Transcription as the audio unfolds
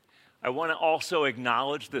I want to also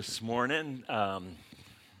acknowledge this morning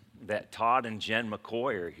that Todd and Jen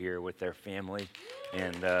McCoy are here with their family.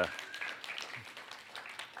 And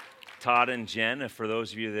Todd and Jen, for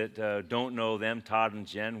those of you that don't know them, Todd and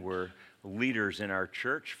Jen were leaders in our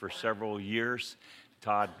church for several years.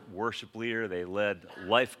 Todd, worship leader, they led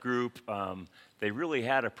life group. They really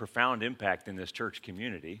had a profound impact in this church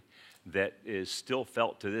community that is still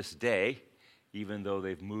felt to this day, even though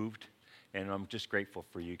they've moved. And I'm just grateful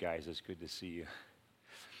for you guys. It's good to see you.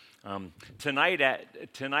 Tonight at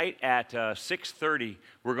 6:30,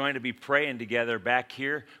 we're going to be praying together back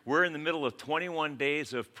here. We're in the middle of 21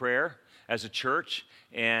 days of prayer as a church,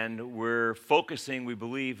 and we're focusing. We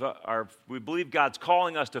believe God's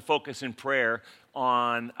calling us to focus in prayer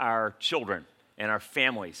on our children and our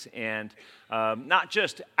families, and not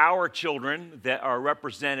just our children that are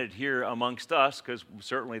represented here amongst us, because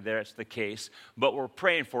certainly that's the case, but we're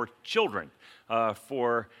praying for children.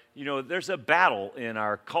 There's a battle in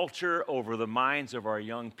our culture over the minds of our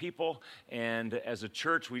young people, and as a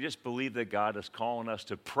church, we just believe that God is calling us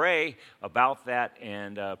to pray about that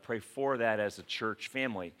and pray for that as a church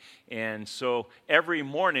family. And so every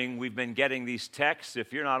morning we've been getting these texts.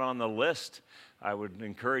 If you're not on the list, I would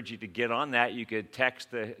encourage you to get on that. You could text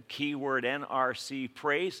the keyword NRC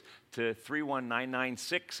Praise to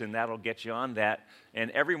 31996, and that'll get you on that. And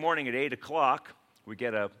every morning at 8 o'clock, we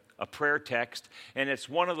get a prayer text, and it's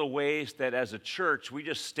one of the ways that as a church, we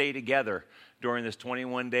just stay together during this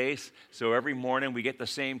 21 days. So every morning we get the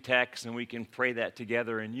same text, and we can pray that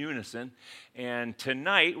together in unison. And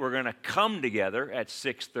tonight, we're going to come together at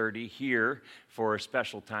 6:30 here for a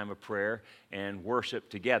special time of prayer and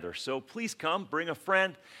worship together. So please come, bring a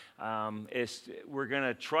friend. We're going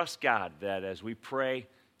to trust God that as we pray,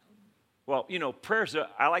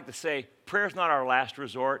 I like to say, prayer's not our last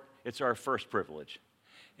resort, it's our first privilege.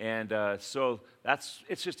 And so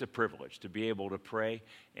it's just a privilege to be able to pray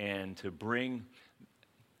and to bring.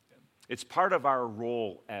 It's part of our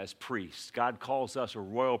role as priests. God calls us a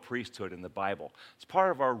royal priesthood in the Bible. It's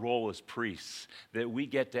part of our role as priests that we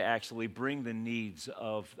get to actually bring the needs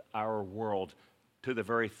of our world to the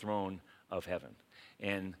very throne of heaven.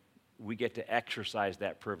 And we get to exercise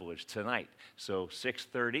that privilege tonight. So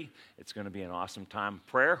 6:30, it's going to be an awesome time of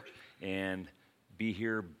prayer. And be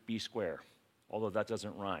here, be square. Although that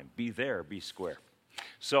doesn't rhyme. Be there, be square.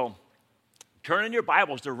 So turn in your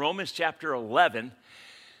Bibles to Romans chapter 11.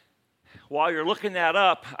 While you're looking that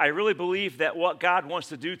up, I really believe that what God wants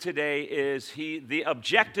to do today is the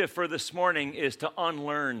objective for this morning is to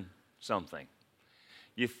unlearn something.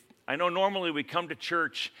 I know normally we come to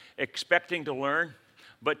church expecting to learn,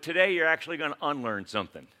 but today you're actually going to unlearn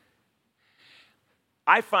something.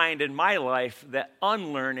 I find in my life that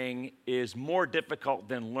unlearning is more difficult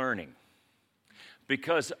than learning,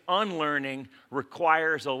 because unlearning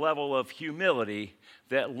requires a level of humility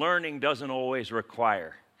that learning doesn't always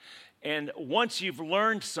require. And once you've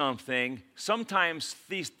learned something, sometimes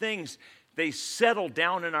these things, they settle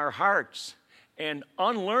down in our hearts. And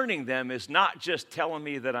unlearning them is not just telling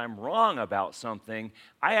me that I'm wrong about something.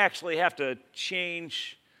 I actually have to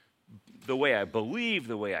change the way I believe,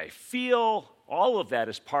 the way I feel. All of that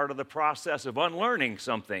is part of the process of unlearning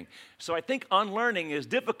something. So I think unlearning is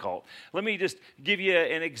difficult. Let me just give you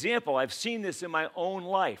an example. I've seen this in my own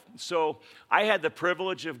life. So I had the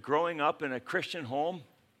privilege of growing up in a Christian home.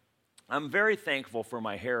 I'm very thankful for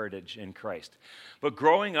my heritage in Christ. But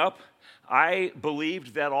growing up, I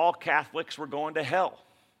believed that all Catholics were going to hell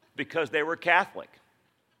because they were Catholic.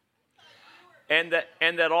 And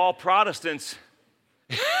that all Protestants...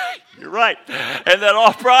 You're right. And that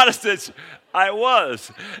all Protestants, I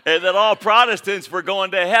was. And that all Protestants were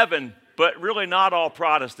going to heaven, but really not all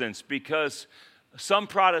Protestants, because some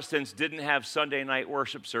Protestants didn't have Sunday night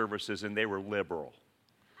worship services and they were liberal.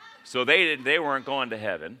 So they weren't going to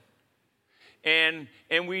heaven. And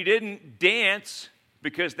we didn't dance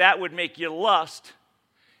because that would make you lust.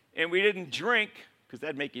 And we didn't drink because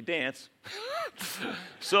that'd make you dance.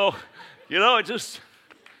 So, it just...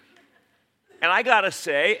 And I gotta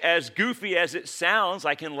say, as goofy as it sounds,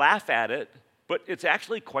 I can laugh at it, but it's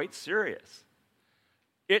actually quite serious.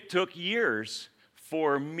 It took years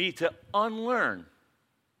for me to unlearn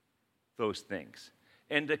those things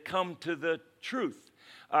and to come to the truth.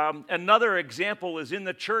 Another example is in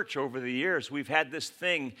the church over the years. We've had this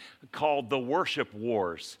thing called the worship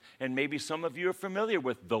wars, and maybe some of you are familiar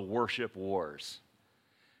with the worship wars.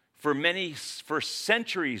 For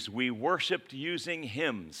centuries, we worshiped using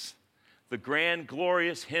hymns. The grand,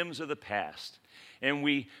 glorious hymns of the past. And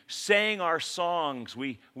we sang our songs,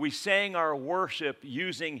 we sang our worship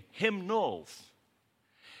using hymnals.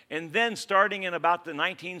 And then starting in about the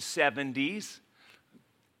 1970s,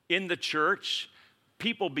 in the church,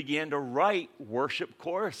 people began to write worship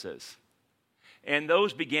choruses. And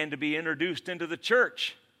those began to be introduced into the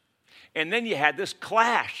church. And then you had this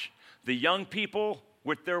clash. The young people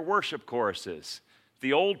with their worship choruses.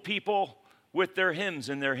 The old people with their hymns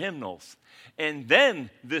and their hymnals. And then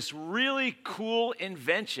this really cool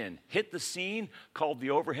invention hit the scene called the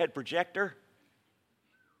overhead projector.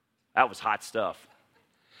 That was hot stuff.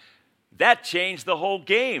 That changed the whole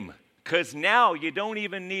game, because now you don't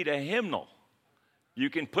even need a hymnal. You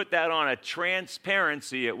can put that on a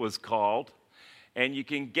transparency, it was called, and you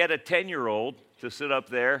can get a 10-year-old to sit up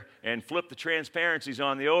there and flip the transparencies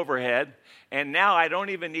on the overhead, and now I don't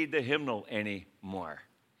even need the hymnal anymore.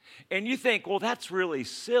 And you think, well, that's really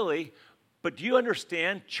silly, but do you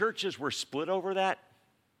understand churches were split over that?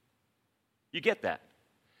 You get that?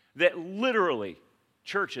 That literally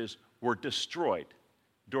churches were destroyed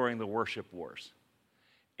during the worship wars.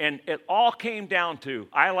 And it all came down to,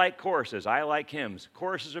 I like choruses, I like hymns.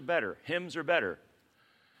 Choruses are better, hymns are better.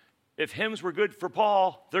 If hymns were good for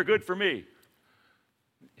Paul, they're good for me.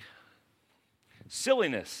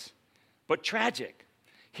 Silliness, but tragic.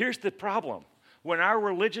 Here's the problem. When our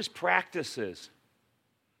religious practices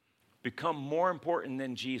become more important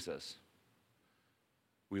than Jesus,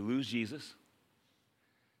 we lose Jesus.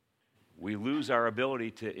 We lose our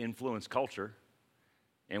ability to influence culture,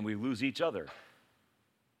 and we lose each other.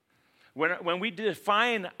 When we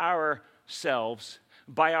define ourselves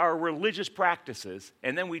by our religious practices,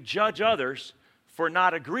 and then we judge others for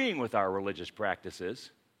not agreeing with our religious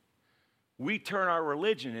practices, we turn our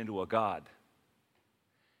religion into a god,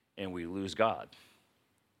 and we lose God.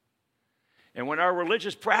 And when our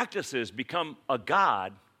religious practices become a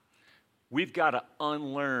god, we've got to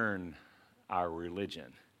unlearn our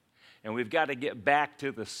religion. And we've got to get back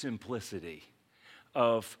to the simplicity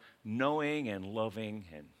of knowing and loving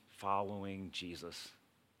and following Jesus.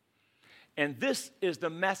 And this is the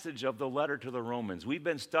message of the letter to the Romans. We've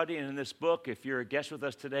been studying in this book. If you're a guest with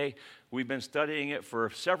us today, we've been studying it for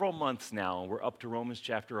several months now, and we're up to Romans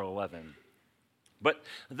chapter 11. But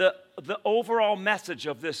the overall message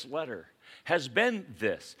of this letter has been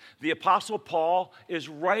this. The Apostle Paul is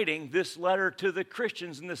writing this letter to the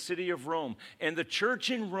Christians in the city of Rome. And the church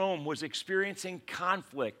in Rome was experiencing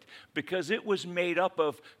conflict because it was made up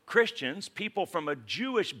of Christians, people from a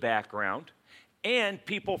Jewish background, and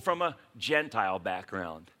people from a Gentile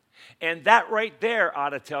background. And that right there ought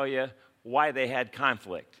to tell you why they had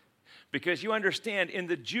conflict. Because you understand, in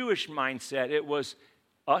the Jewish mindset, it was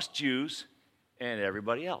us Jews and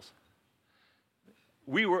everybody else.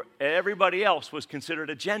 Everybody else was considered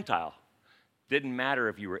a Gentile. Didn't matter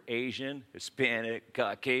if you were Asian, Hispanic,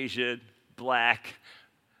 Caucasian, black.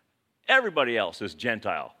 Everybody else is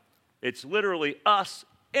Gentile. It's literally us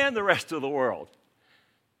and the rest of the world.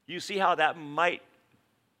 You see how that might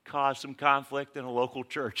cause some conflict in a local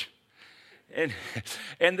church.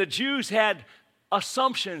 And the Jews had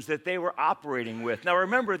assumptions that they were operating with. Now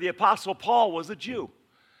remember, the Apostle Paul was a Jew,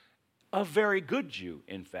 a very good Jew,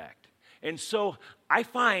 in fact. And so I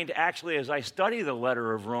find, actually, as I study the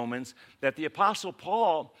letter of Romans, that the Apostle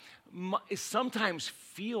Paul sometimes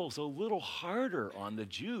feels a little harder on the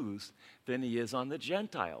Jews than he is on the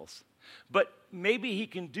Gentiles. But maybe he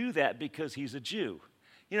can do that because he's a Jew.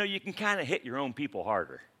 You know, you can kind of hit your own people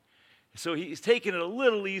harder. So he's taking it a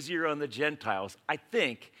little easier on the Gentiles, I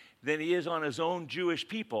think, than he is on his own Jewish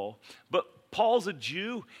people. But Paul's a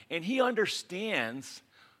Jew, and he understands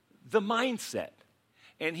the mindset.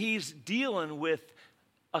 And he's dealing with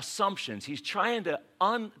assumptions. He's trying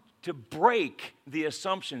to break the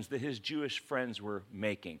assumptions that his Jewish friends were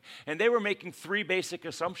making. And they were making three basic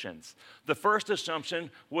assumptions. The first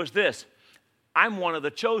assumption was this: I'm one of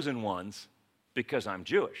the chosen ones because I'm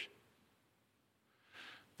Jewish.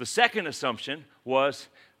 The second assumption was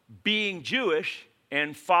being Jewish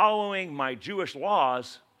and following my Jewish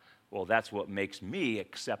laws, well, that's what makes me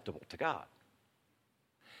acceptable to God.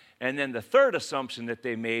 And then the third assumption that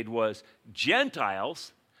they made was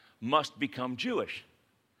Gentiles must become Jewish,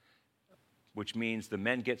 which means the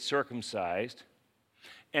men get circumcised,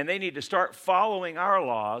 and they need to start following our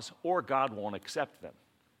laws or God won't accept them.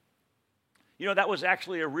 You know, that was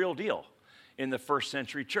actually a real deal in the first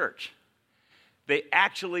century church. They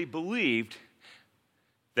actually believed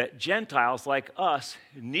that Gentiles like us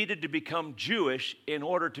needed to become Jewish in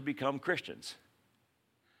order to become Christians.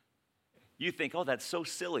 You think, oh, that's so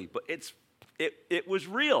silly, but it was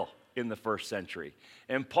real in the first century.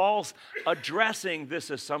 And Paul's addressing this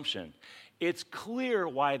assumption. It's clear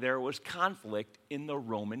why there was conflict in the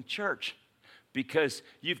Roman church, because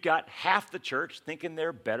you've got half the church thinking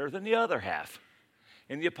they're better than the other half.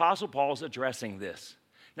 And the Apostle Paul's addressing this.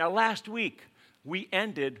 Now, last week, we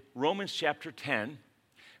ended Romans chapter 10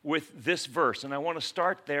 with this verse. And I want to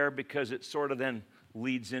start there because it sort of then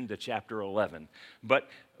leads into chapter 11. But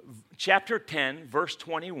chapter 10, verse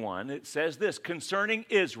 21, it says this, concerning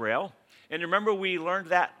Israel. And remember, we've learned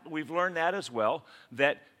that as well,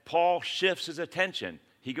 that Paul shifts his attention.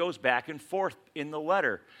 He goes back and forth in the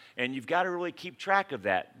letter. And you've got to really keep track of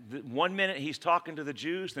that. One minute he's talking to the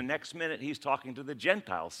Jews, the next minute he's talking to the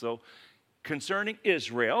Gentiles. So concerning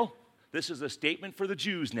Israel, this is a statement for the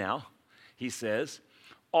Jews now. He says,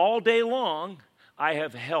 all day long I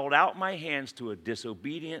have held out my hands to a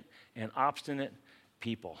disobedient and obstinate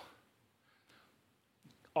people.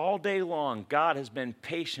 All day long, God has been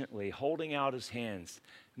patiently holding out his hands,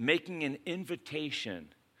 making an invitation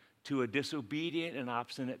to a disobedient and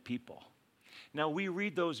obstinate people. Now, we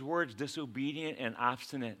read those words, disobedient and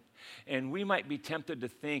obstinate, and we might be tempted to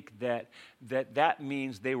think that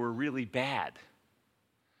means they were really bad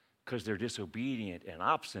because they're disobedient and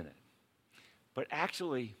obstinate. But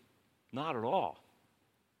actually, not at all.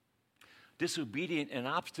 Disobedient and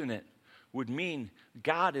obstinate would mean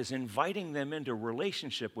God is inviting them into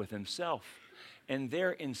relationship with himself, and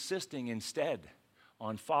they're insisting instead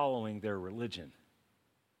on following their religion.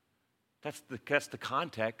 That's the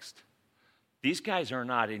context. These guys are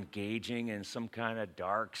not engaging in some kind of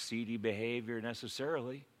dark, seedy behavior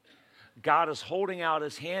necessarily. God is holding out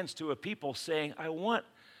his hands to a people saying, I want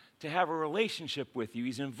to have a relationship with you.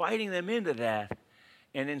 He's inviting them into that.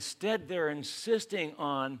 And instead they're insisting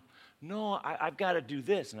on, no, I've got to do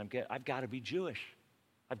this, and I've got to be Jewish.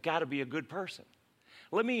 I've got to be a good person.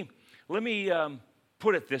 Let me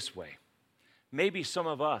put it this way. Maybe some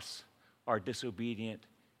of us are disobedient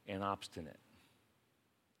and obstinate.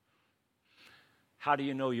 How do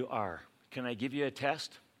you know you are? Can I give you a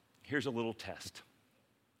test? Here's a little test.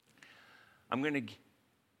 I'm going to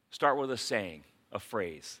start with a saying, a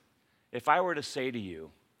phrase. If I were to say to you,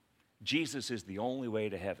 Jesus is the only way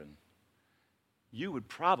to heaven, you would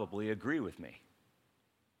probably agree with me.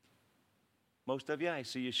 Most of you, I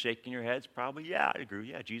see you shaking your heads, probably, yeah, I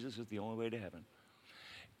agree. Yeah, Jesus is the only way to heaven.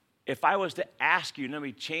 If I was to ask you, let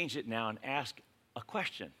me change it now and ask a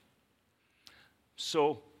question.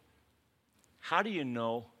 So, how do you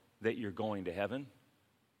know that you're going to heaven?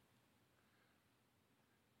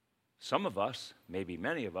 Some of us, maybe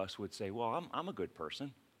many of us, would say, well, I'm a good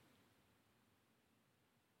person.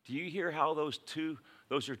 Do you hear how those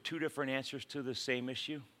are two different answers to the same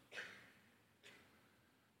issue?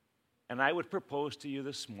 And I would propose to you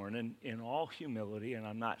this morning, in all humility, and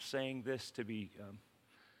I'm not saying this to be,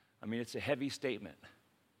 it's a heavy statement.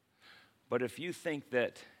 But if you think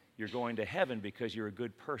that you're going to heaven because you're a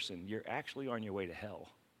good person, you're actually on your way to hell.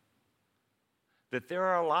 That there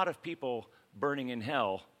are a lot of people burning in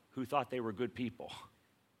hell who thought they were good people.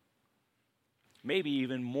 Maybe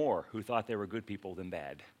even more who thought they were good people than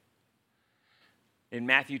bad. In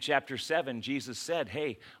Matthew chapter 7, Jesus said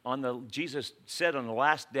on the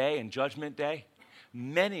last day and judgment day,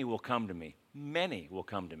 many will come to me,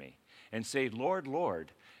 and say, Lord,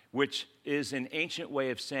 Lord, which is an ancient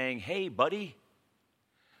way of saying, hey, buddy.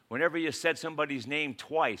 Whenever you said somebody's name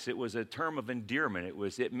twice, it was a term of endearment.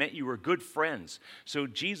 It meant you were good friends. So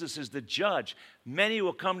Jesus is the judge. Many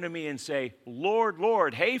will come to me and say, Lord,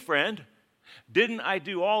 Lord, hey, friend, didn't I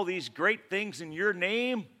do all these great things in your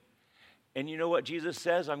name? And you know what Jesus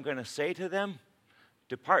says? I'm going to say to them,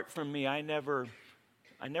 depart from me, I never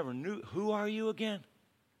knew. Who are you again?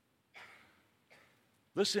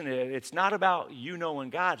 Listen, it's not about you knowing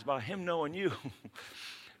God, it's about him knowing you.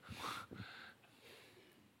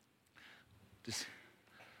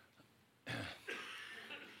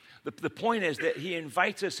 The point is that he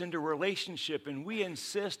invites us into relationship, and we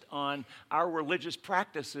insist on our religious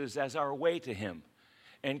practices as our way to him.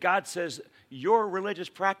 And God says, your religious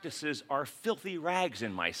practices are filthy rags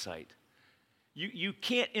in my sight. You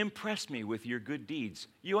can't impress me with your good deeds.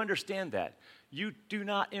 You understand that. You do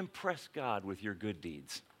not impress God with your good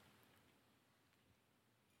deeds.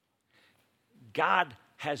 God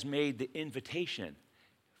has made the invitation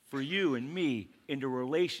for you and me into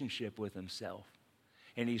relationship with himself.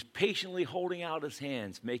 And he's patiently holding out his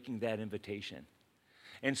hands, making that invitation.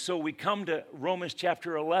 And so we come to Romans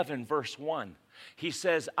chapter 11, verse 1. He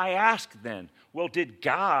says, I ask then, well, did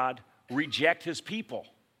God reject his people?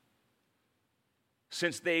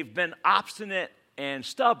 Since they've been obstinate and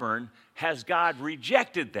stubborn, has God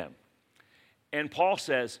rejected them? And Paul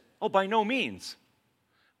says, oh, by no means.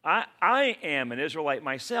 I am an Israelite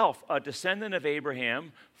myself, a descendant of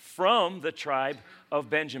Abraham from the tribe of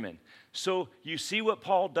Benjamin. So you see what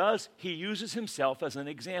Paul does? He uses himself as an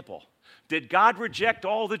example. Did God reject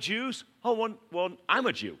all the Jews? Oh, well, I'm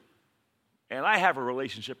a Jew, and I have a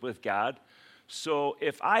relationship with God. So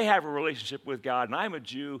if I have a relationship with God and I'm a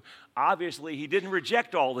Jew, obviously he didn't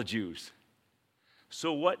reject all the Jews.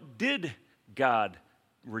 So what did God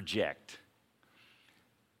reject?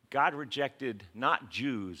 God rejected not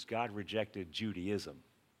Jews, God rejected Judaism.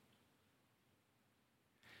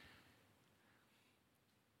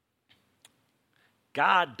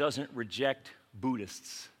 God doesn't reject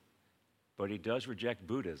Buddhists, but he does reject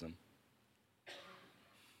Buddhism.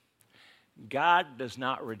 God does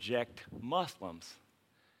not reject Muslims,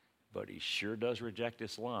 but he sure does reject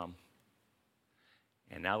Islam.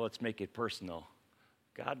 And now let's make it personal.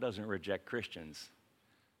 God doesn't reject Christians,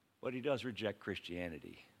 but he does reject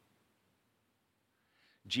Christianity.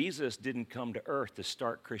 Jesus didn't come to earth to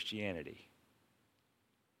start Christianity.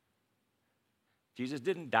 Jesus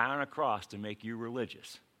didn't die on a cross to make you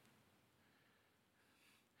religious.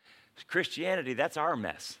 Christianity, that's our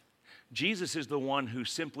mess. Jesus is the one who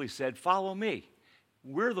simply said, follow me.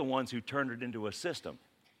 We're the ones who turned it into a system.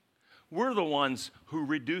 We're the ones who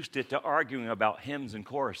reduced it to arguing about hymns and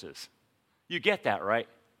choruses. You get that, right?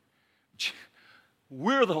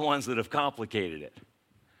 We're the ones that have complicated it.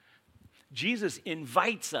 Jesus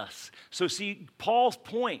invites us. So see, Paul's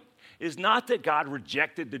point is not that God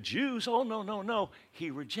rejected the Jews. Oh, no, no, no.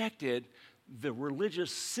 He rejected the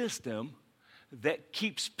religious system that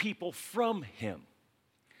keeps people from him.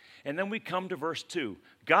 And then we come to verse 2.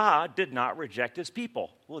 God did not reject his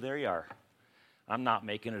people. Well, there you are. I'm not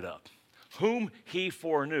making it up. Whom he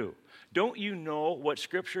foreknew. Don't you know what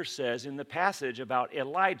Scripture says in the passage about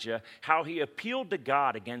Elijah, how he appealed to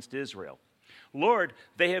God against Israel? Lord,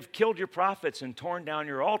 they have killed your prophets and torn down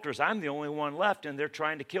your altars. I'm the only one left, and they're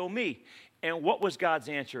trying to kill me. And what was God's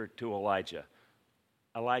answer to Elijah?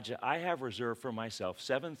 Elijah, I have reserved for myself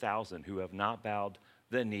 7,000 who have not bowed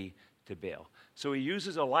the knee to Baal. So he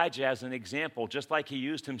uses Elijah as an example, just like he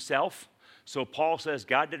used himself. So Paul says,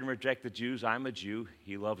 God didn't reject the Jews. I'm a Jew.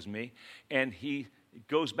 He loves me. And he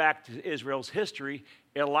goes back to Israel's history.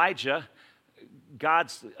 Elijah,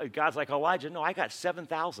 God's like, Elijah, no, I got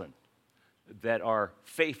 7,000 that are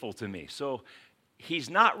faithful to me. So he's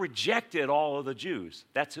not rejected all of the Jews.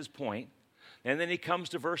 That's his point. And then he comes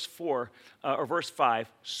to verse 5.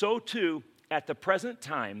 So too, at the present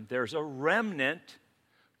time, there's a remnant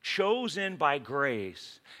chosen by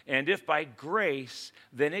grace. And if by grace,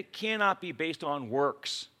 then it cannot be based on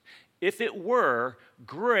works. If it were,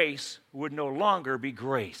 grace would no longer be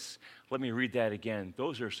grace. Let me read that again.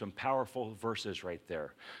 Those are some powerful verses right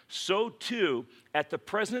there. So too, at the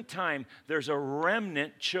present time, there's a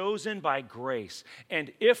remnant chosen by grace.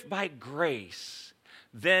 And if by grace,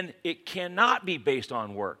 then it cannot be based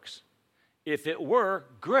on works. If it were,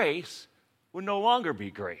 grace would no longer be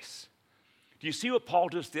grace. Do you see what Paul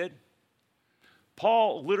just did?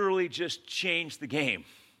 Paul literally just changed the game.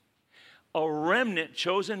 A remnant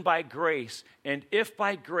chosen by grace, and if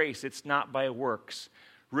by grace, it's not by works.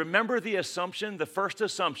 Remember the assumption, the first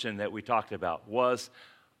assumption that we talked about was,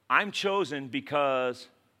 I'm chosen because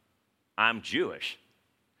I'm Jewish.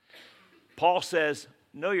 Paul says,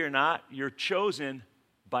 no, you're not. You're chosen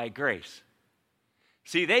by grace.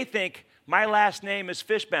 See, they think, my last name is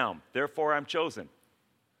Fishbaum, therefore I'm chosen.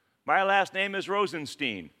 My last name is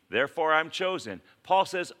Rosenstein, therefore I'm chosen. Paul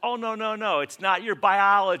says, oh, no, no, no. It's not your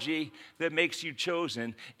biology that makes you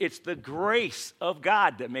chosen. It's the grace of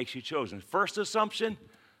God that makes you chosen. First assumption,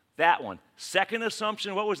 that one. Second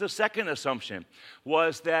assumption, what was the second assumption?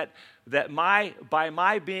 Was that by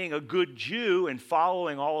my being a good Jew and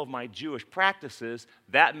following all of my Jewish practices,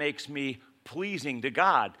 that makes me pleasing to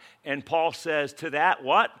God. And Paul says to that,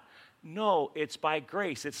 what? No, it's by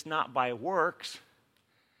grace. It's not by works.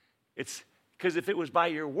 It's because if it was by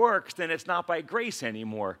your works, then it's not by grace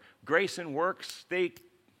anymore. Grace and works, they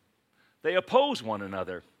oppose one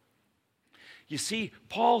another. You see,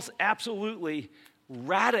 Paul's absolutely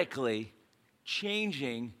radically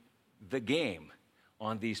changing the game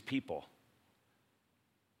on these people.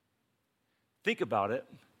 Think about it.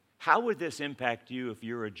 How would this impact you if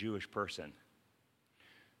you're a Jewish person?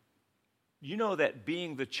 You know that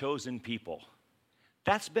being the chosen people,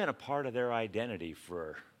 that's been a part of their identity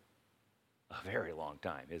for a very long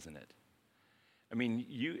time, isn't it? I mean,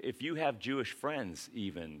 if you have Jewish friends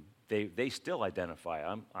even, they still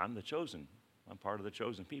identify, I'm the chosen. I'm part of the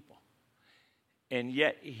chosen people. And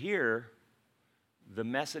yet here, the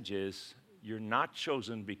message is, you're not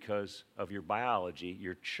chosen because of your biology.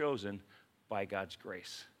 You're chosen by God's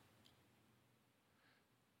grace.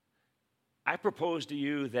 I propose to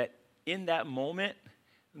you that in that moment,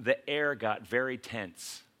 the air got very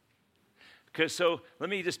tense. So let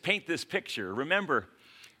me just paint this picture. Remember,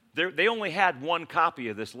 they only had one copy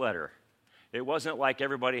of this letter. It wasn't like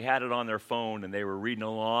everybody had it on their phone and they were reading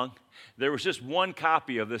along. There was just one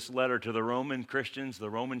copy of this letter to the Roman Christians, the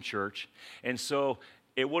Roman church. And so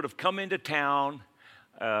it would have come into town.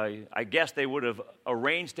 I guess they would have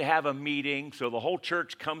arranged to have a meeting. So the whole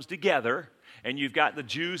church comes together. And you've got the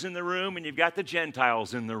Jews in the room and you've got the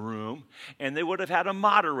Gentiles in the room. And they would have had a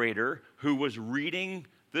moderator who was reading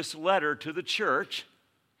this letter to the church.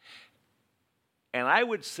 And I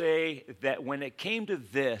would say that when it came to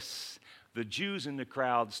this, the Jews in the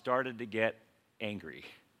crowd started to get angry.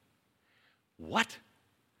 What?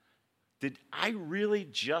 Did I really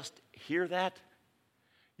just hear that?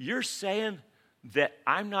 You're saying that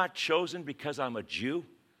I'm not chosen because I'm a Jew?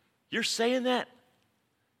 You're saying that?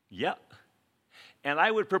 Yep. And I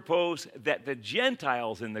would propose that the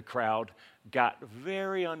Gentiles in the crowd got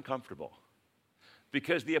very uncomfortable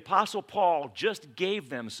because the Apostle Paul just gave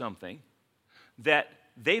them something that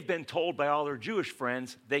they've been told by all their Jewish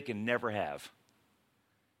friends they can never have.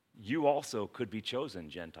 You also could be chosen,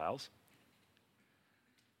 Gentiles.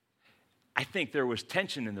 I think there was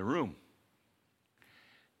tension in the room.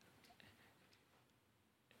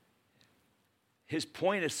 His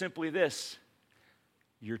point is simply this: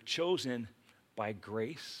 you're chosen by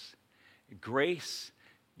grace. Grace,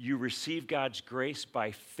 you receive God's grace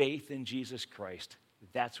by faith in Jesus Christ.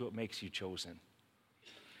 That's what makes you chosen.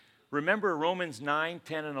 Remember Romans 9,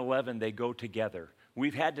 10, and 11, they go together.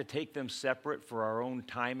 We've had to take them separate for our own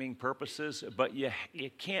timing purposes, but you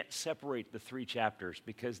can't separate the three chapters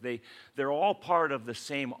because they're all part of the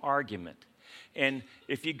same argument. And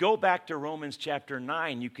if you go back to Romans chapter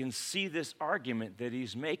 9, you can see this argument that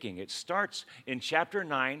he's making. It starts in chapter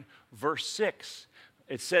 9, verse 6.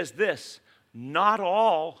 It says this: not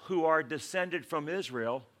all who are descended from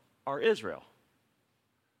Israel are Israel.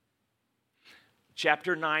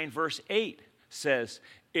 Chapter 9, verse 8 says,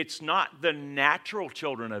 it's not the natural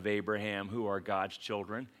children of Abraham who are God's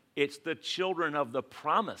children. It's the children of the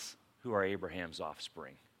promise who are Abraham's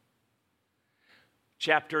offspring.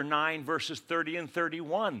 Chapter 9, verses 30 and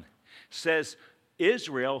 31 says,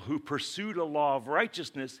 Israel, who pursued a law of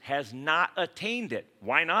righteousness, has not attained it.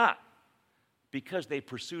 Why not? Because they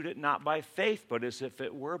pursued it not by faith, but as if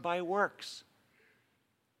it were by works.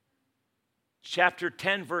 Chapter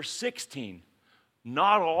 10, verse 16,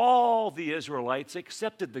 not all the Israelites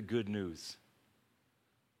accepted the good news.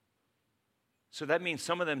 So that means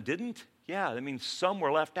some of them didn't? Yeah, that means some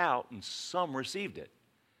were left out and some received it.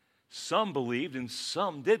 Some believed and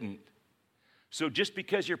some didn't. So just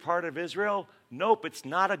because you're part of Israel, nope, it's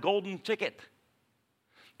not a golden ticket.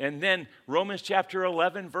 And then Romans chapter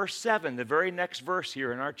 11, verse 7, the very next verse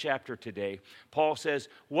here in our chapter today, Paul says,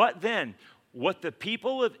 what then? What the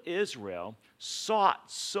people of Israel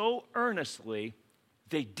sought so earnestly,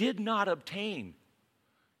 they did not obtain.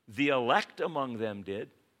 The elect among them did,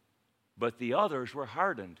 but the others were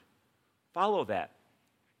hardened. Follow that.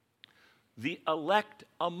 The elect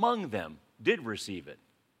among them did receive it,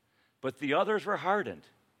 but the others were hardened.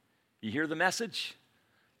 You hear the message?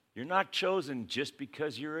 You're not chosen just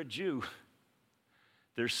because you're a Jew.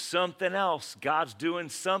 There's something else. God's doing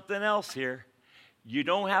something else here. You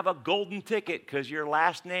don't have a golden ticket because your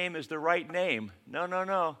last name is the right name. No, no,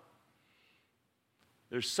 no.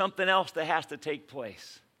 There's something else that has to take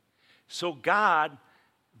place. So God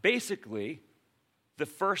basically,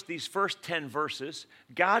 these first 10 verses,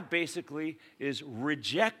 God basically is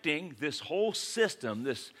rejecting this whole system,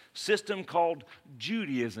 this system called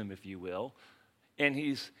Judaism, if you will, and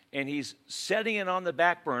he's setting it on the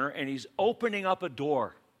back burner, and he's opening up a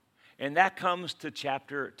door. And that comes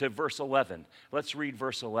to verse 11. Let's read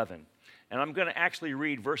verse 11. And I'm going to actually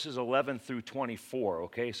read verses 11 through 24,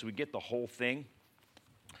 okay, so we get the whole thing.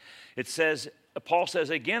 It says, Paul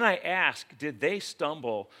says, again I ask, did they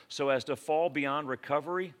stumble so as to fall beyond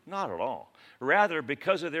recovery? Not at all. Rather,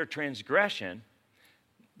 because of their transgression,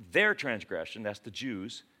 that's the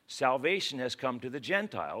Jews, salvation has come to the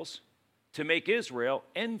Gentiles to make Israel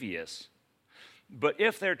envious. But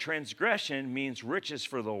if their transgression means riches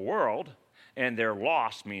for the world, and their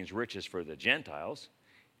loss means riches for the Gentiles,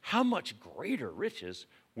 how much greater riches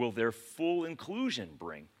will their full inclusion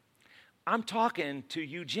bring? I'm talking to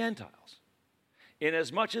you Gentiles.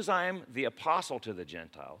 Inasmuch as I am the apostle to the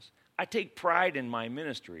Gentiles, I take pride in my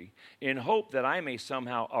ministry in hope that I may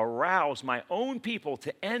somehow arouse my own people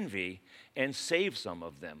to envy and save some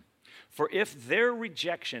of them. For if their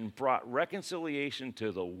rejection brought reconciliation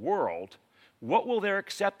to the world, what will their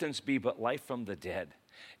acceptance be but life from the dead?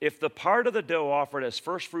 If the part of the dough offered as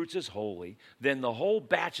first fruits is holy, then the whole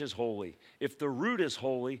batch is holy. If the root is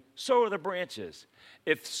holy, so are the branches.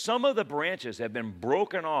 If some of the branches have been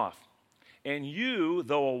broken off, And you,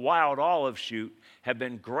 though a wild olive shoot, have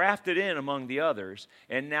been grafted in among the others,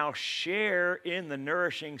 and now share in the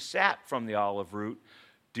nourishing sap from the olive root.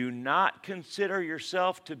 Do not consider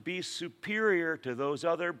yourself to be superior to those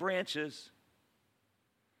other branches.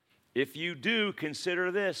 If you do,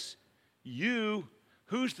 consider this. You,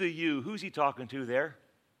 who's the you? Who's he talking to there?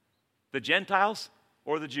 The Gentiles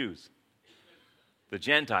or the Jews? The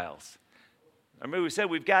Gentiles. I mean, we said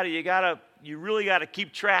you really got to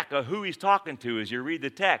keep track of who he's talking to as you read the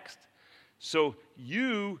text. So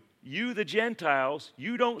you the Gentiles,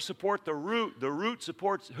 you don't support the root. The root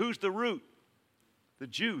supports, who's the root? The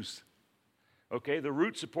Jews. Okay, the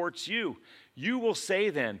root supports you. You will say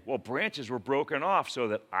then, well, branches were broken off so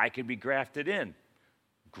that I could be grafted in.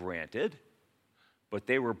 Granted, but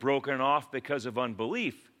they were broken off because of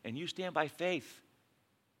unbelief, and you stand by faith.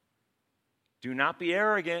 Do not be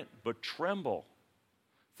arrogant, but tremble.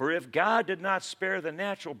 For if God did not spare the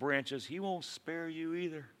natural branches, he won't spare you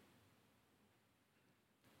either.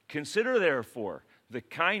 Consider, therefore, the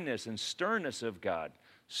kindness and sternness of God.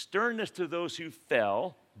 Sternness to those who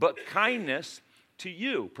fell, but kindness to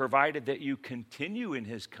you, provided that you continue in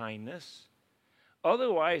his kindness.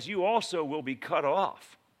 Otherwise, you also will be cut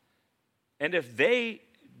off. And if they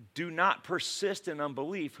do not persist in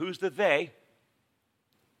unbelief, who's the they?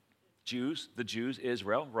 Jews, the Jews,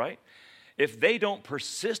 Israel, right? If they don't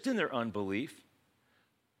persist in their unbelief,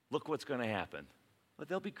 look what's going to happen. Well,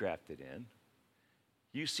 they'll be grafted in.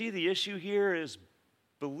 You see, the issue here is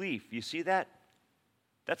belief. You see that?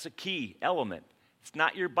 That's a key element. It's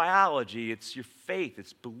not your biology, it's your faith,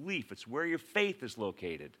 it's belief, it's where your faith is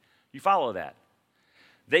located. You follow that?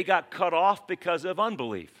 They got cut off because of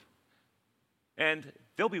unbelief. And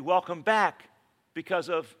they'll be welcomed back because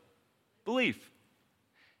of belief.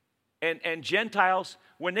 And Gentiles,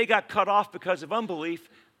 when they got cut off because of unbelief,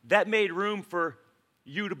 that made room for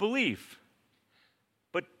you to believe.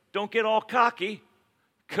 But don't get all cocky,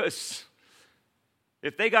 because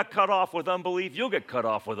if they got cut off with unbelief, you'll get cut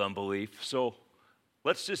off with unbelief. So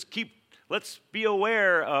let's be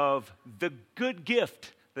aware of the good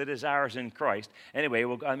gift that is ours in Christ. Anyway,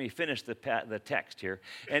 let me finish the text here.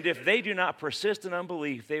 And if they do not persist in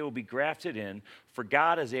unbelief, they will be grafted in, for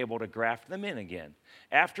God is able to graft them in again.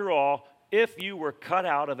 After all, if you were cut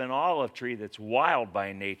out of an olive tree that's wild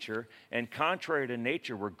by nature, and contrary to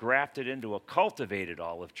nature were grafted into a cultivated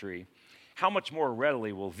olive tree, how much more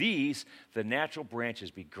readily will these, the natural branches,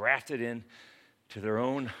 be grafted in to their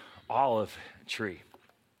own olive tree?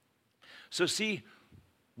 So see,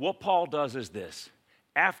 what Paul does is this.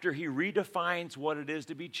 After he redefines what it is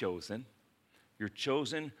to be chosen, you're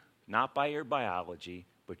chosen not by your biology,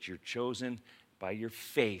 but you're chosen by your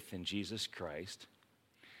faith in Jesus Christ.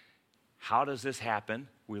 How does this happen?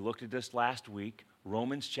 We looked at this last week.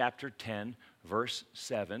 Romans chapter 10, verse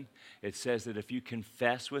 7. It says that if you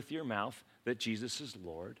confess with your mouth that Jesus is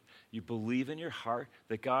Lord, you believe in your heart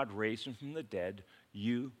that God raised him from the dead,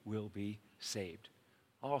 you will be saved.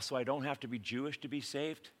 Oh, so I don't have to be Jewish to be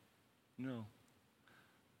saved? No.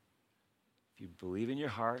 If you believe in your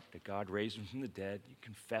heart that God raised him from the dead, you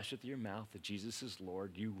confess with your mouth that Jesus is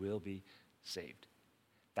Lord, you will be saved.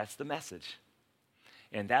 That's the message.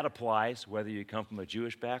 And that applies whether you come from a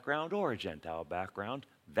Jewish background or a Gentile background.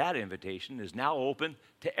 That invitation is now open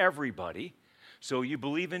to everybody. So you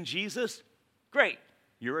believe in Jesus? Great,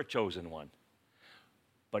 you're a chosen one.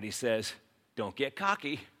 But he says, don't get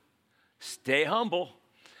cocky. Stay humble.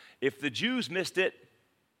 If the Jews missed it,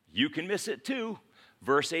 you can miss it too.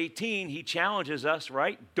 Verse 18, he challenges us,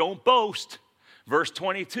 right? Don't boast. Verse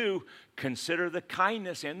 22, consider the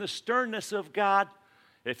kindness and the sternness of God.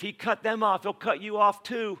 If he cut them off, he'll cut you off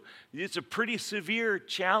too. It's a pretty severe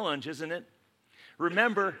challenge, isn't it?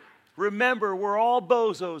 Remember, we're all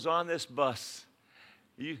bozos on this bus.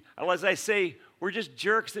 As I say, we're just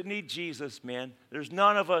jerks that need Jesus, man. There's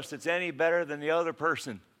none of us that's any better than the other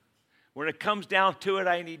person. When it comes down to it,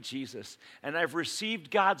 I need Jesus. And I've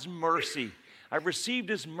received God's mercy. I've received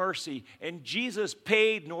his mercy, and Jesus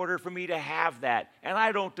paid in order for me to have that, and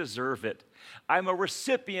I don't deserve it. I'm a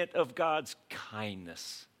recipient of God's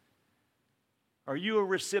kindness. Are you a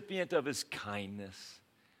recipient of his kindness?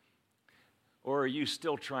 Or are you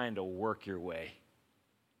still trying to work your way?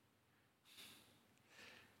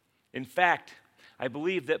 In fact, I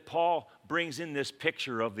believe that Paul brings in this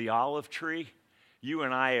picture of the olive tree. You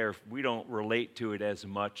and we don't relate to it as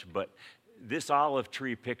much, but this olive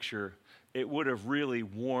tree picture, it would have really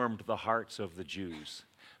warmed the hearts of the Jews,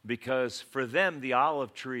 because for them, the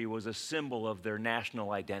olive tree was a symbol of their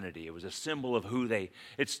national identity. It was a symbol of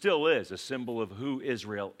it still is a symbol of who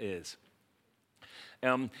Israel is.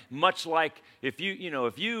 Much like if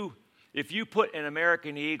you If you put an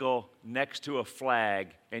American eagle next to a flag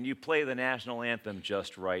and you play the national anthem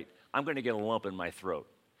just right, I'm going to get a lump in my throat.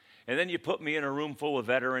 And then you put me in a room full of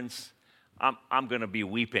veterans, I'm going to be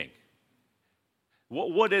weeping.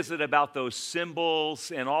 What is it about those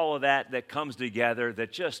symbols and all of that comes together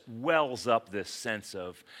that just wells up this sense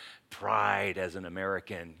of pride as an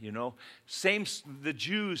American, you know? The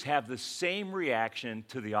Jews have the same reaction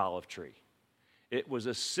to the olive tree. It was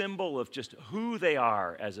a symbol of just who they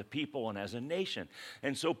are as a people and as a nation.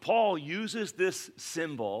 And so Paul uses this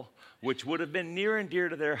symbol, which would have been near and dear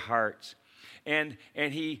to their hearts, and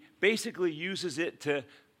he basically uses it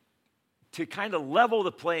to kind of level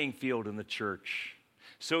the playing field in the church.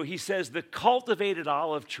 So he says the cultivated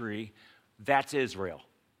olive tree, that's Israel.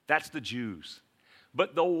 That's the Jews.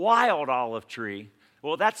 But the wild olive tree,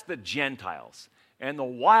 well, that's the Gentiles. And the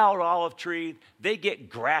wild olive tree, they get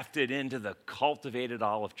grafted into the cultivated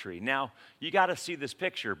olive tree. Now, you got to see this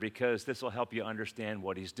picture because this will help you understand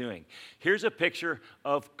what he's doing. Here's a picture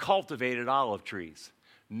of cultivated olive trees.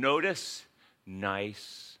 Notice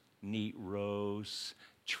nice, neat rows,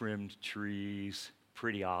 trimmed trees,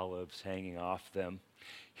 pretty olives hanging off them.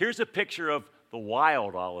 Here's a picture of the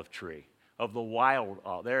wild olive tree,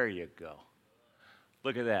 there you go.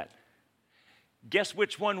 Look at that. Guess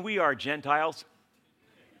which one we are, Gentiles?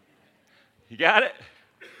 You got it?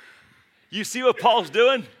 You see what Paul's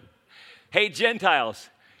doing? Hey, Gentiles,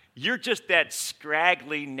 you're just that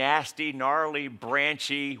scraggly, nasty, gnarly,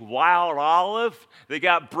 branchy, wild olive that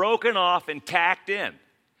got broken off and tacked in.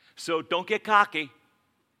 So don't get cocky.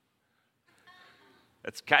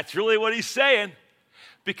 That's really what he's saying.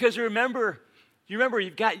 Because remember,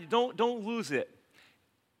 don't lose it.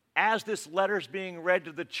 As this letter's being read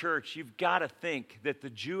to the church, you've got to think that the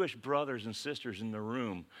Jewish brothers and sisters in the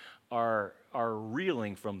room are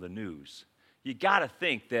reeling from the news. You got to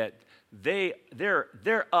think that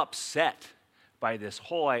they're upset by this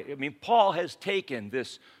whole. I mean, Paul has taken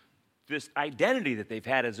this identity that they've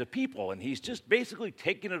had as a people, and he's just basically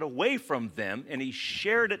taken it away from them, and he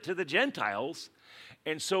shared it to the Gentiles,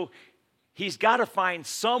 and so he's got to find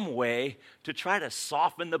some way to try to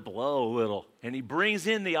soften the blow a little, and he brings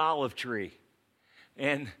in the olive tree.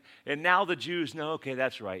 And now the Jews know, okay,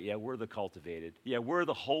 that's right. Yeah, we're the cultivated. Yeah, we're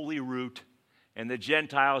the holy root. And the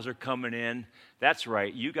Gentiles are coming in. That's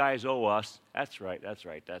right. You guys owe us. That's right.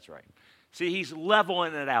 See, he's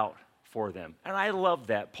leveling it out for them. And I love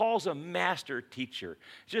that. Paul's a master teacher,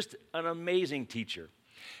 just an amazing teacher.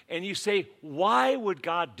 And you say, why would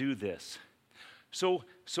God do this? So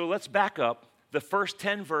let's back up. The first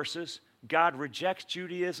 10 verses, God rejects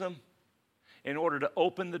Judaism in order to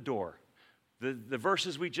open the door. The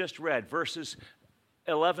verses we just read, verses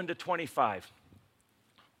 11 to 25,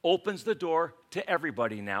 opens the door to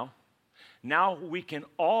everybody now. Now we can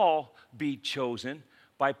all be chosen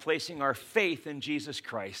by placing our faith in Jesus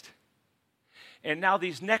Christ. And now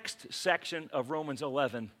these next section of Romans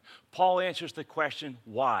 11, Paul answers the question,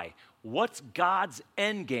 why? What's God's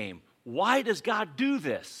end game? Why does God do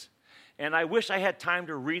this? And I wish I had time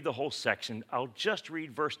to read the whole section. I'll just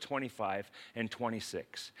read verse 25 and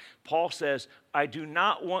 26. Paul says, I do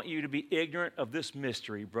not want you to be ignorant of this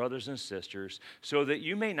mystery, brothers and sisters, so that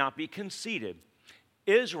you may not be conceited.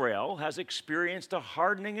 Israel has experienced a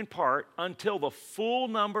hardening in part until the full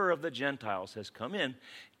number of the Gentiles has come in,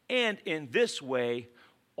 and in this way,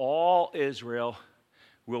 all Israel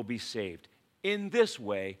will be saved. In this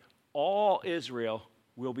way, all Israel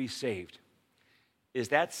will be saved. Is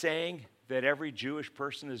that saying that every Jewish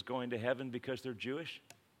person is going to heaven because they're Jewish?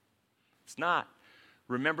 It's not.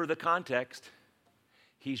 Remember the context.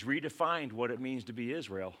 He's redefined what it means to be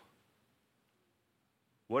Israel.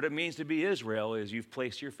 What it means to be Israel is you've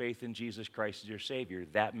placed your faith in Jesus Christ as your Savior.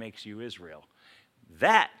 That makes you Israel.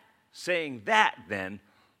 Saying that, then,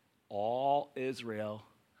 all Israel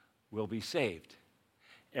will be saved.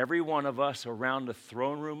 Every one of us around the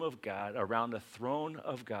throne room of God, around the throne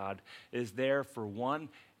of God, is there for one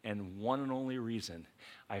and only reason.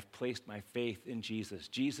 I've placed my faith in Jesus.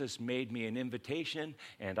 Jesus made me an invitation,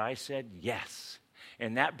 and I said yes.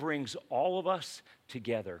 And that brings all of us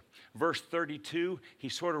together. Verse 32, he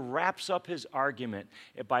sort of wraps up his argument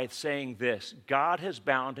by saying this: God has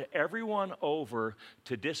bound everyone over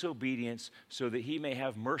to disobedience so that he may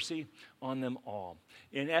have mercy on them all.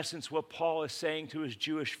 In essence, what Paul is saying to his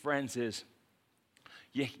Jewish friends is,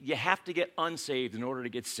 you have to get unsaved in order to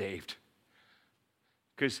get saved.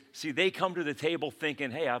 Because, see, they come to the table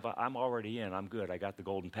thinking, hey, I'm already in. I'm good. I got the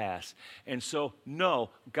golden pass. And so,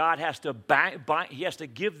 no, God has to he has to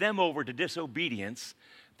give them over to disobedience.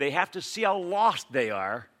 They have to see how lost they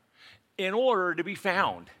are in order to be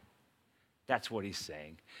found. That's what he's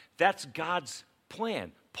saying. That's God's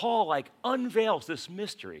plan. Paul unveils this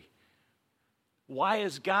mystery. Why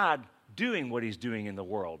is God doing what he's doing in the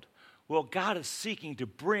world? Well, God is seeking to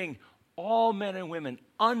bring all men and women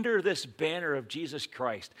under this banner of Jesus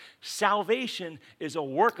Christ. Salvation is a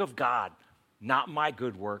work of God, not my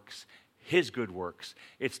good works, his good works.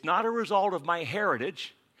 It's not a result of my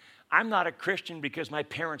heritage. I'm not a Christian because my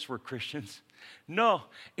parents were Christians. No,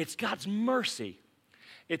 it's God's mercy.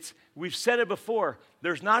 We've said it before,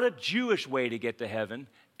 there's not a Jewish way to get to heaven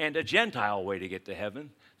and a Gentile way to get to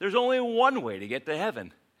heaven. There's only one way to get to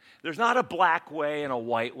heaven. There's not a black way and a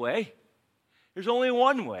white way. There's only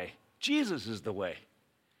one way. Jesus is the way.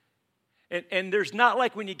 And there's not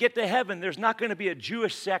like when you get to heaven, there's not going to be a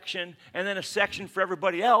Jewish section and then a section for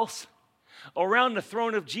everybody else. Around the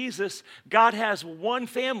throne of Jesus, God has one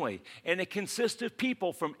family, and it consists of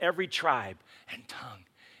people from every tribe and tongue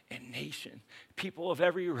and nation, people of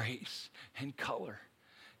every race and color.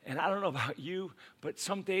 And I don't know about you, but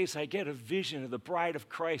some days I get a vision of the bride of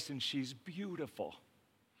Christ, and she's beautiful.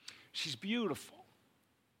 She's beautiful.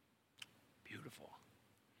 Beautiful.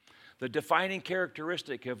 The defining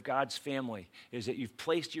characteristic of God's family is that you've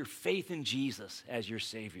placed your faith in Jesus as your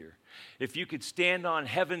Savior. If you could stand on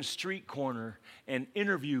heaven's street corner and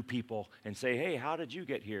interview people and say, hey, how did you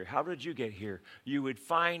get here? How did you get here? You would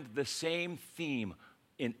find the same theme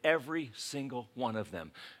in every single one of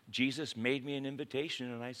them. Jesus made me an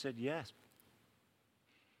invitation, and I said, yes.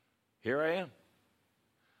 Here I am.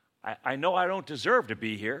 I know I don't deserve to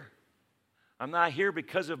be here. I'm not here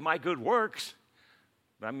because of my good works.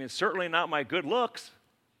 I mean, certainly not my good looks.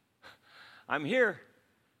 I'm here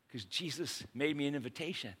because Jesus made me an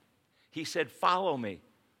invitation. He said, follow me.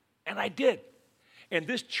 And I did. And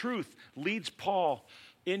this truth leads Paul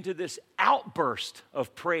into this outburst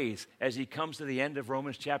of praise as he comes to the end of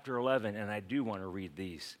Romans chapter 11. And I do want to read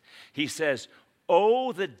these. He says,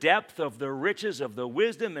 oh, the depth of the riches of the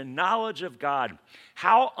wisdom and knowledge of God.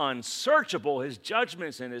 How unsearchable his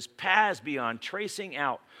judgments and his paths beyond tracing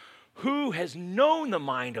out. Who has known the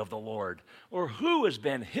mind of the Lord? Or who has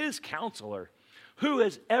been his counselor? Who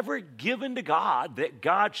has ever given to God that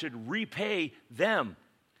God should repay them?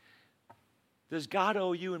 Does God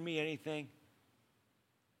owe you and me anything?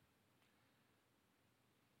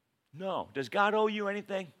 No. Does God owe you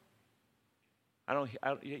anything?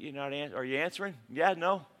 You're not are you answering? Yeah,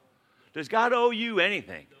 no? Does God owe you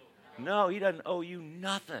anything? No, he doesn't owe you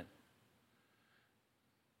nothing.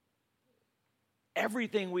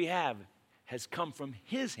 Everything we have has come from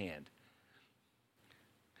his hand.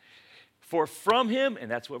 For from him,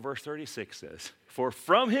 and that's what verse 36 says, for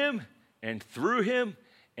from him and through him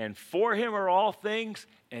and for him are all things,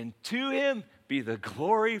 and to him be the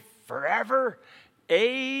glory forever.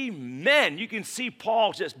 Amen. You can see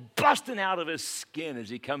Paul just busting out of his skin as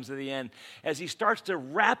he comes to the end, as he starts to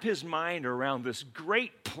wrap his mind around this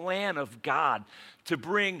great plan of God to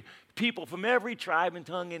bring people from every tribe and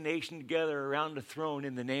tongue and nation together around the throne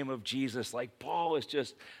in the name of Jesus. Like Paul is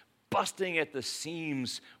just busting at the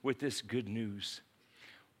seams with this good news.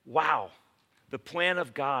 Wow, the plan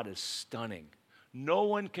of God is stunning. No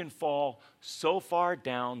one can fall so far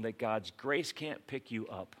down that God's grace can't pick you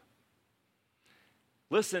up.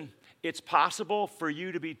 Listen, it's possible for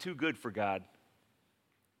you to be too good for God,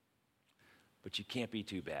 but you can't be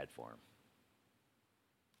too bad for him.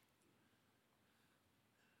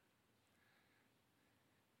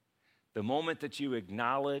 The moment that you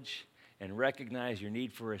acknowledge and recognize your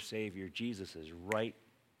need for a Savior, Jesus is right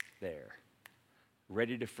there,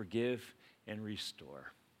 ready to forgive and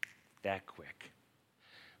restore that quick.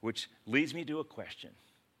 Which leads me to a question.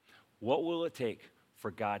 What will it take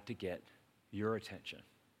for God to get your attention?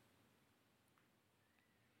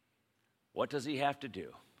 What does he have to do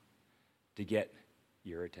to get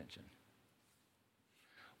your attention?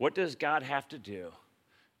 What does God have to do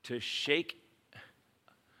to shake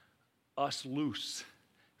us loose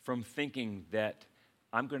from thinking that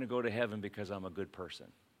I'm going to go to heaven because I'm a good person?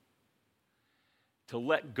 To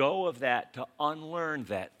let go of that, to unlearn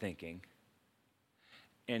that thinking,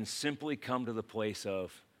 and simply come to the place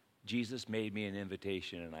of, Jesus made me an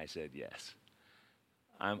invitation and I said yes.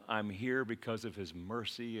 I'm here because of his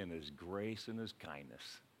mercy and his grace and his kindness.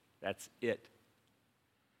 That's it.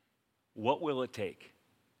 What will it take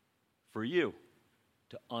for you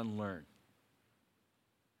to unlearn,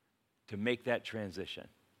 to make that transition?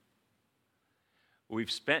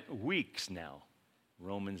 We've spent weeks now,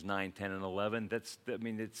 Romans 9, 10, and 11. This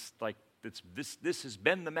has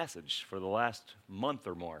been the message for the last month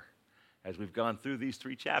or more as we've gone through these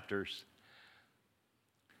 3 chapters.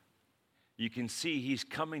 You can see he's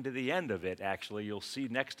coming to the end of it, actually. You'll see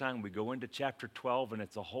next time we go into chapter 12, and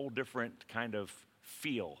it's a whole different kind of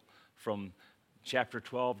feel from chapter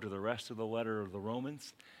 12 to the rest of the letter of the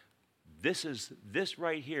Romans, this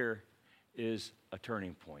right here is a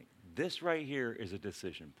turning point. This right here is a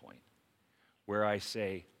decision point where I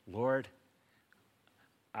say, Lord,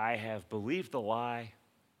 I have believed the lie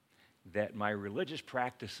that my religious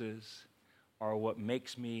practices are what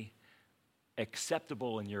makes me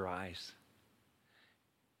acceptable in your eyes.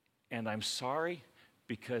 And I'm sorry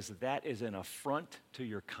because that is an affront to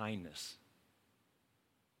your kindness.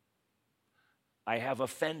 I have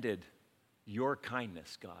offended your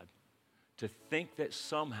kindness, God, to think that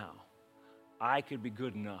somehow I could be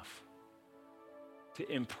good enough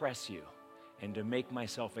to impress you and to make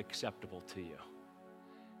myself acceptable to you.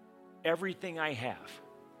 Everything I have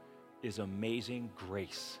is amazing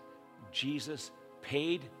grace. Jesus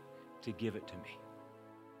paid to give it to me.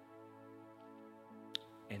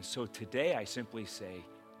 And so today I simply say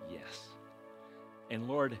yes. And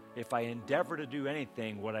Lord, if I endeavor to do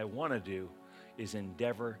anything, what I want to do is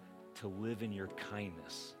endeavor to live in your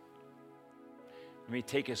kindness. Let me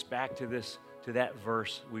take us back to that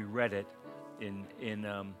verse. We read it in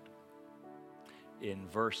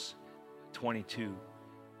verse 22.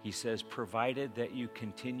 He says, provided that you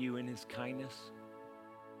continue in his kindness.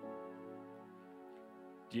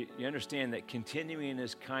 Do you understand that continuing in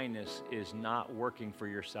his kindness is not working for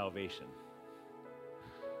your salvation?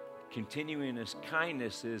 Continuing in his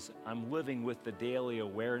kindness is I'm living with the daily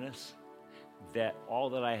awareness that all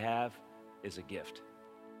that I have is a gift.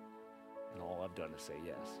 And all I've done is say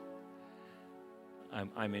yes.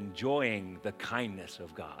 I'm enjoying the kindness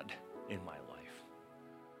of God in my life.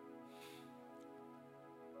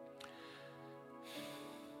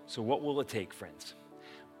 So what will it take, friends?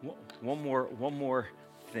 One more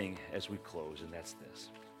thing as we close, and that's this.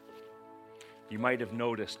 You might have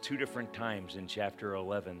noticed 2 different times in chapter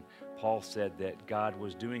 11, Paul said that God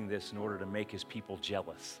was doing this in order to make his people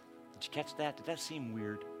jealous. Did you catch that? Did that seem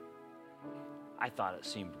weird? I thought it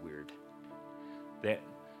seemed weird. That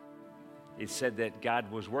it said that God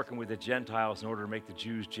was working with the Gentiles in order to make the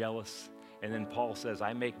Jews jealous. And then Paul says,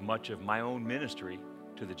 I make much of my own ministry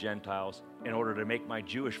to the Gentiles in order to make my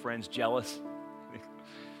Jewish friends jealous.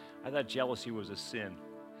 I thought jealousy was a sin.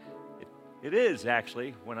 It is,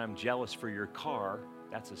 actually. When I'm jealous for your car,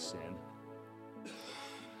 that's a sin.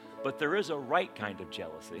 But there is a right kind of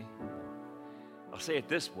jealousy. I'll say it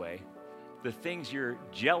this way. The things you're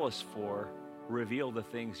jealous for reveal the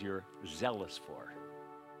things you're zealous for.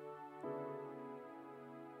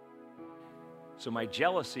 So my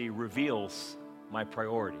jealousy reveals my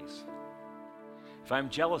priorities. If I'm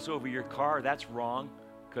jealous over your car, that's wrong,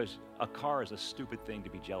 because a car is a stupid thing to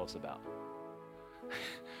be jealous about.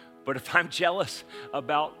 But if I'm jealous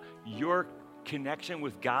about your connection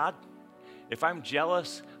with God, if I'm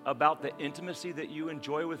jealous about the intimacy that you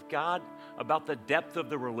enjoy with God, about the depth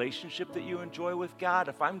of the relationship that you enjoy with God,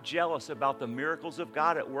 if I'm jealous about the miracles of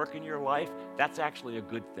God at work in your life, that's actually a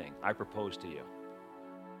good thing. I propose to you.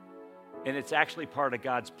 And it's actually part of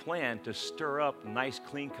God's plan to stir up nice,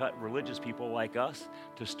 clean-cut religious people like us,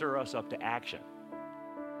 to stir us up to action.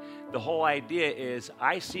 The whole idea is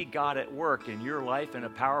I see God at work in your life in a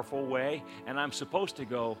powerful way, and I'm supposed to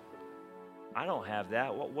go, I don't have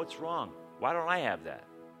that. What's wrong? Why don't I have that?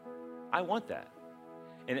 I want that.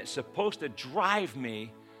 And it's supposed to drive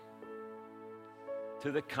me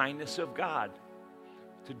to the kindness of God,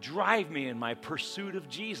 to drive me in my pursuit of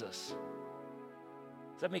Jesus.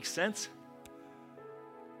 Does that make sense?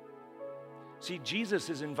 See, Jesus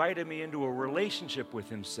has invited me into a relationship with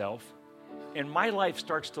himself, and my life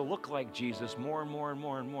starts to look like Jesus more and more and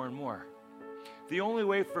more and more and more. The only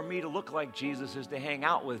way for me to look like Jesus is to hang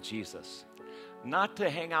out with Jesus. Not to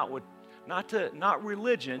hang out with, not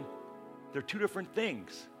religion. They're 2 different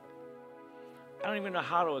things. I don't even know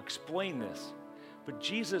how to explain this. But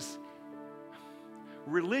Jesus,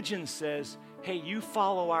 religion says, hey, you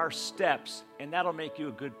follow our steps and that'll make you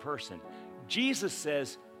a good person. Jesus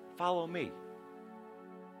says, follow me.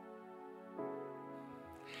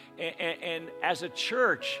 And as a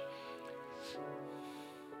church,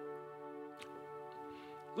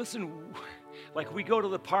 listen, like we go to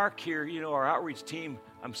the park here, our outreach team,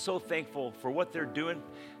 I'm so thankful for what they're doing.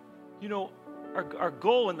 Our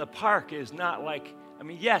goal in the park is not like,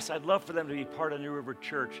 yes, I'd love for them to be part of New River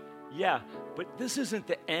Church. Yeah, but this isn't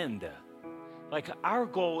the end. Like, our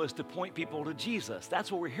goal is to point people to Jesus. That's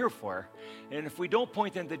what we're here for. And if we don't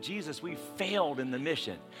point them to Jesus, we've failed in the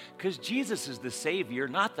mission. Because Jesus is the Savior,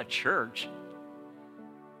 not the church.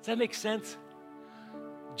 Does that make sense?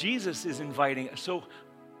 Jesus is inviting. So,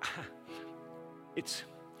 I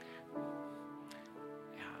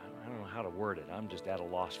don't know how to word it. I'm just at a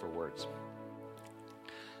loss for words.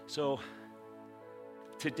 So,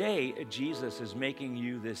 Today, Jesus is making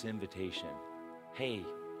you this invitation. Hey,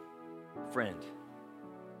 friend,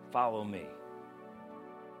 follow me.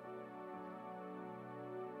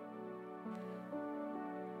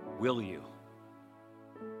 Will you?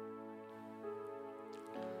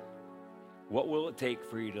 What will it take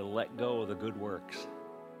for you to let go of the good works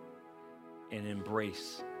and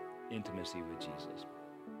embrace intimacy with Jesus?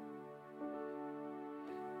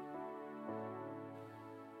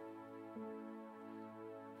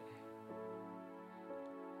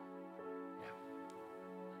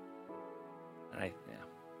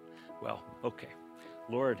 Well, okay.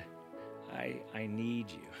 Lord, I need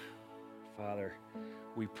you. Father,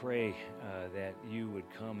 we pray that you would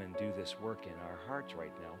come and do this work in our hearts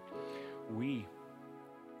right now. We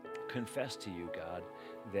confess to you, God,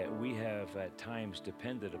 that we have at times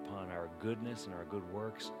depended upon our goodness and our good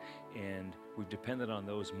works, and we've depended on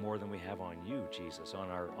those more than we have on you, Jesus,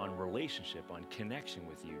 on relationship, on connection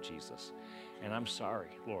with you, Jesus. And I'm sorry,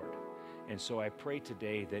 Lord. And so I pray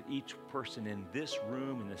today that each person in this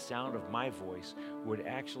room, in the sound of my voice, would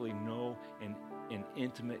actually know an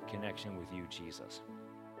intimate connection with you, Jesus.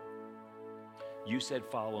 You said,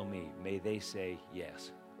 follow me. May they say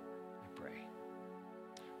yes, I pray.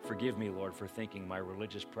 Forgive me, Lord, for thinking my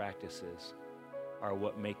religious practices are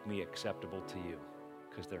what make me acceptable to you,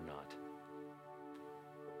 because they're not.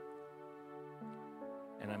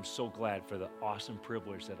 And I'm so glad for the awesome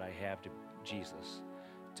privilege that I have to Jesus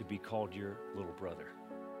to be called your little brother.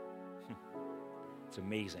 It's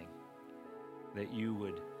amazing that you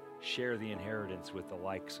would share the inheritance with the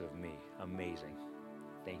likes of me. Amazing.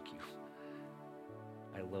 Thank you.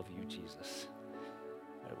 I love you, Jesus.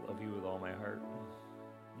 I love you with all my heart.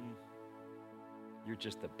 You're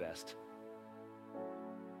just the best.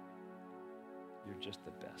 You're just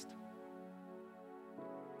the best.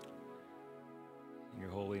 In your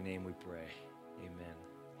holy name we pray. Amen.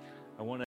 I want to